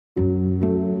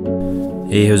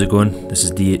Hey, how's it going? This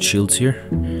is DHShields here.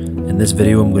 In this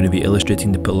video I'm going to be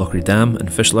illustrating the Pitlochry Dam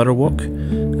and fish ladder walk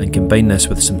and combine this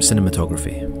with some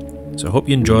cinematography. So I hope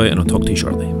you enjoy and I'll talk to you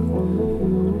shortly.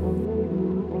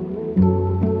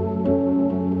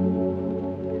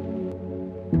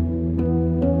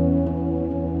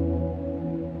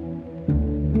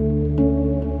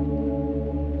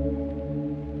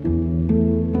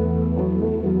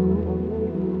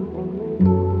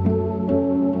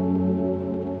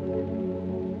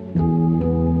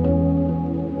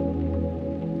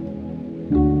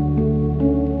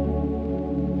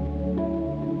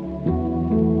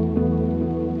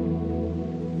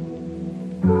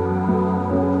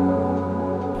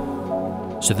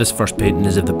 So this first painting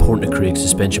is of the Pitlochry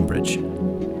suspension bridge.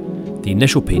 The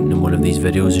initial painting in one of these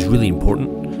videos is really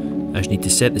important, as you need to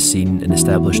set the scene and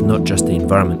establish not just the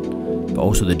environment, but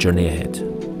also the journey ahead.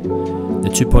 The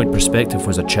 2-point perspective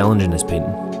was a challenge in this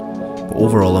painting, but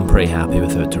overall I'm pretty happy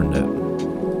with how it turned out.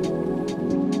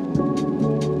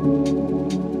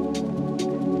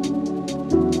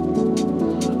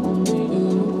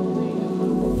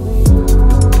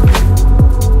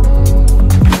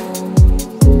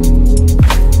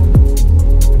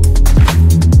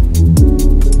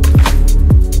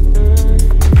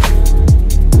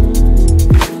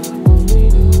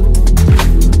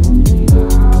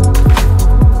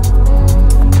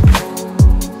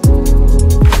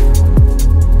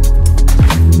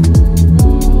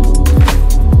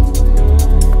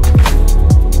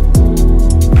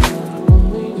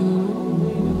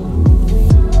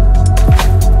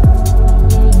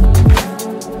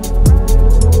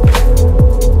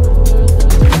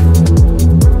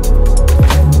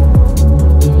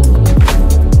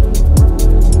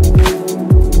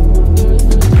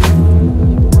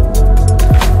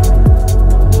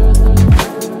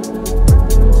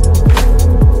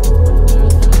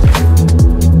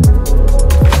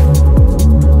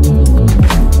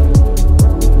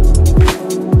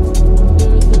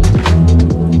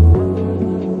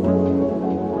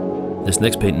 This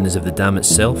next painting is of the dam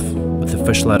itself, with the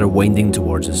fish ladder winding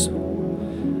towards us.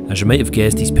 As you might have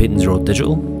guessed, these paintings are all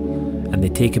digital, and they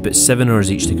take about 7 hours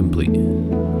each to complete.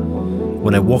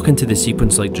 When I walk into the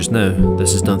sequence like just now,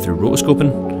 this is done through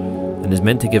rotoscoping, and is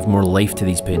meant to give more life to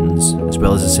these paintings, as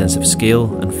well as a sense of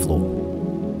scale and flow.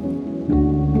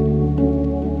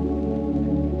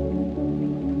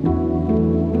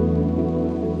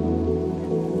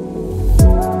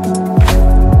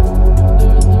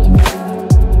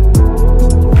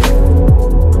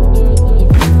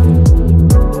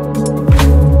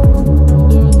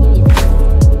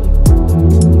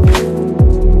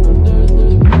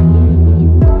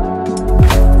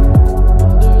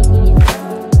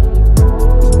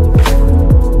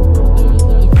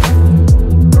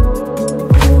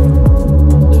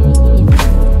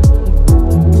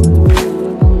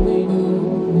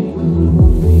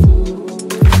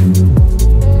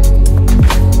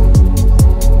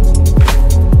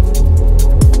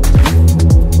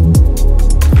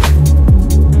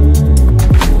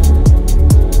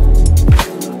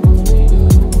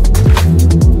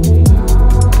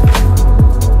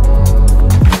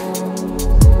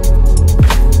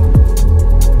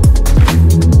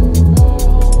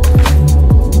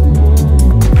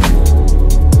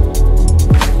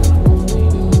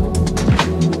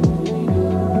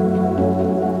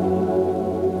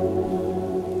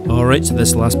 Alright, so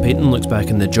this last painting looks back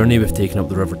on the journey we've taken up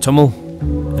the River Tummel,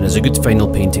 and is a good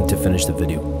final painting to finish the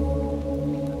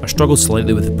video. I struggled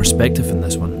slightly with the perspective in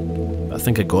this one, but I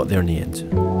think I got there in the end.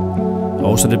 I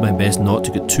also did my best not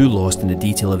to get too lost in the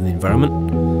detail of the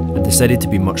environment, and decided to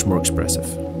be much more expressive.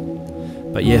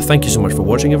 But yeah, thank you so much for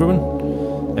watching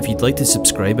everyone. If you'd like to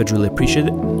subscribe, I'd really appreciate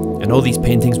it, and all these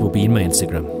paintings will be in my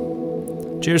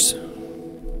Instagram. Cheers!